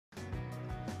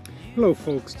Hello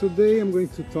folks, today I'm going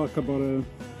to talk about a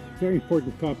very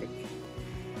important topic: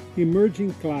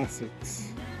 emerging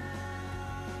classics.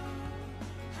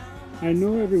 I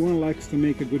know everyone likes to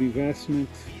make a good investment,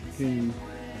 and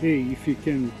hey, if you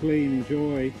can play and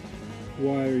enjoy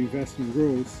while your investment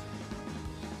grows,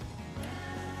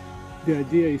 the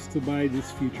idea is to buy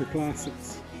these future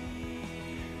classics.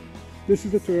 This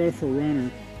is the Toyota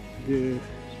 4RUNNER, the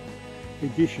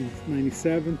edition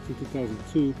 97 to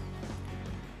 2002.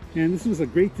 And this was a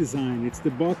great design. It's the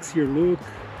boxier look.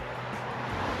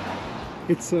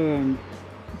 It's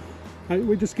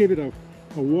we just gave it a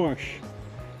wash,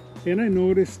 and I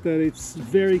noticed that it's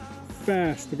very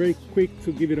fast, very quick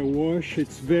to give it a wash.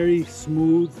 It's very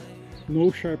smooth,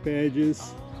 no sharp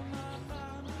edges.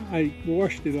 I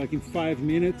washed it like in 5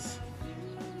 minutes,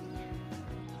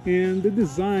 and the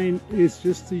design is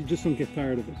just, you just don't get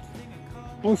tired of it.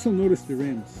 Also notice the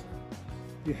rims.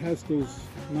 It has those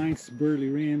nice burly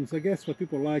rims. I guess what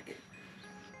people like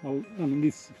on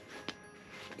these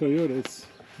Toyotas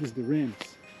is the rims.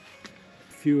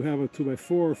 If you have a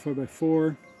 2x4 or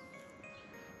 4x4,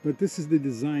 but this is the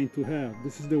design to have.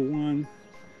 This is the one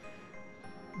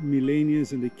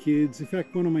millennials and the kids. In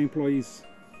fact, one of my employees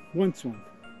wants one.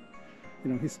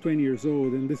 You know, he's 20 years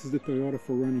old, and this is the Toyota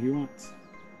 4RUNNER he wants.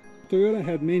 Toyota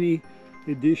had many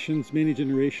editions, many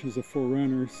generations of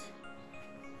 4RUNNERs.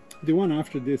 The one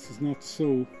after this is not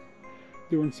so,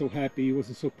 they weren't so happy, it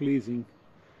wasn't so pleasing.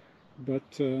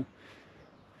 But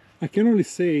I can only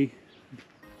say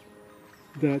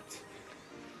that,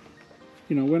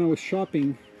 you know, when I was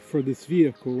shopping for this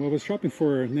vehicle, I was shopping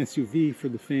for an SUV for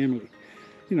the family.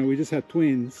 You know, we just had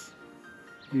twins,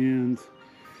 and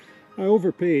I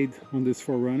overpaid on this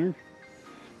 4RUNNER,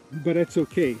 but that's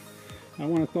okay. I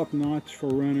want a top-notch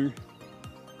 4RUNNER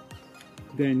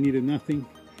that needed nothing.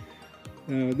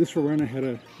 This 4RUNNER had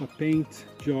a paint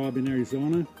job in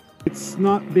Arizona. It's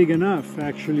not big enough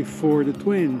actually for the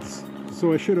twins,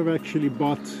 so I should have actually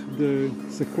bought the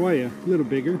Sequoia, a little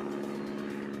bigger.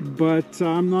 But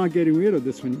I'm not getting rid of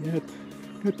this one yet,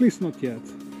 at least not yet.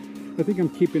 I think I'm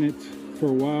keeping it for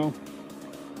a while.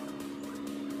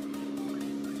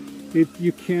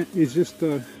 It's just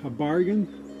a bargain.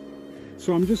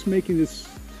 So I'm just making this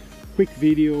quick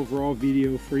video, overall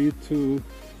video, for you to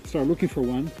start looking for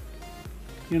one.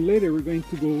 And later we're going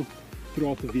to go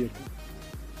throughout the vehicle.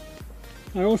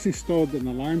 I also installed an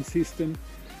alarm system.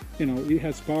 You know, it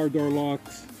has power door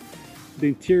locks. The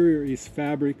interior is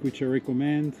fabric, which I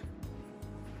recommend,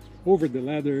 over the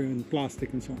leather and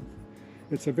plastic and so on.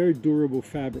 It's a very durable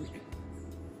fabric.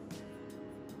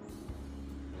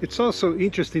 It's also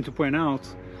interesting to point out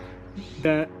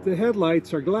that the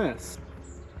headlights are glass.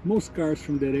 Most cars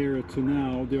from that era to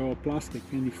now, they're all plastic,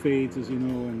 and it fades, as you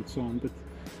know, and so on. But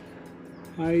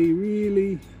I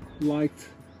really liked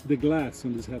the glass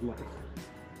on this headlight.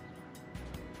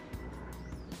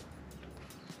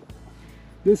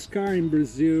 This car in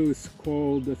Brazil is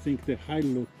called, I think, the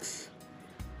Hilux.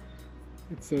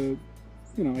 It's a, you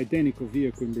know, identical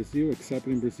vehicle in Brazil, except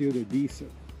in Brazil they're diesel.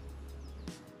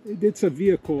 It's a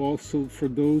vehicle also for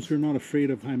those who are not afraid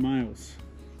of high miles.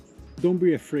 Don't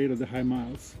be afraid of the high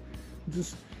miles.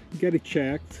 Just get it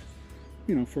checked,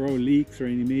 you know, for all leaks or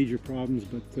any major problems,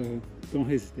 but don't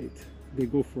hesitate. They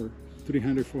go for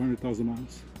 300, 400,000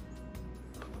 miles.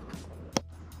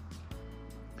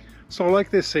 So like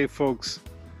they say, folks,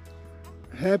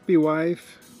 happy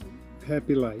wife,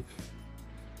 happy life.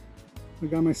 I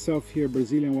got myself here a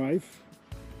Brazilian wife,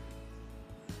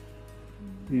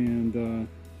 and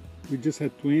we just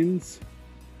had twins,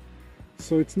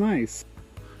 so it's nice.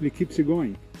 It keeps you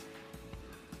going.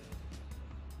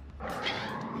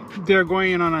 They're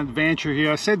going on an adventure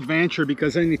here. I said adventure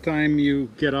because anytime you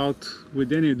get out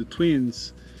with any of the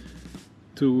twins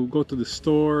to go to the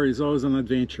store is always an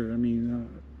adventure. I mean,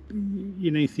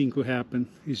 anything could happen.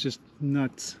 It's just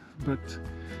nuts, but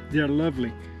they're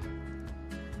lovely.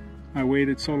 I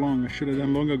waited so long. I should have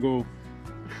done long ago.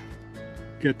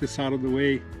 Get this out of the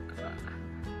way.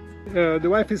 The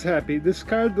wife is happy. This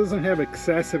car doesn't have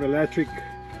excessive electric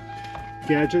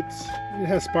gadgets. It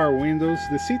has power windows.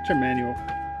 The seats are manual.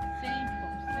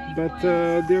 Simple. But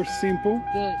they're simple.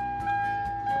 Good.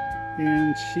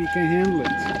 And she can handle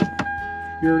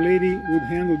it. Your lady would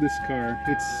handle this car.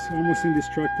 It's almost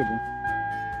indestructible.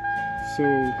 So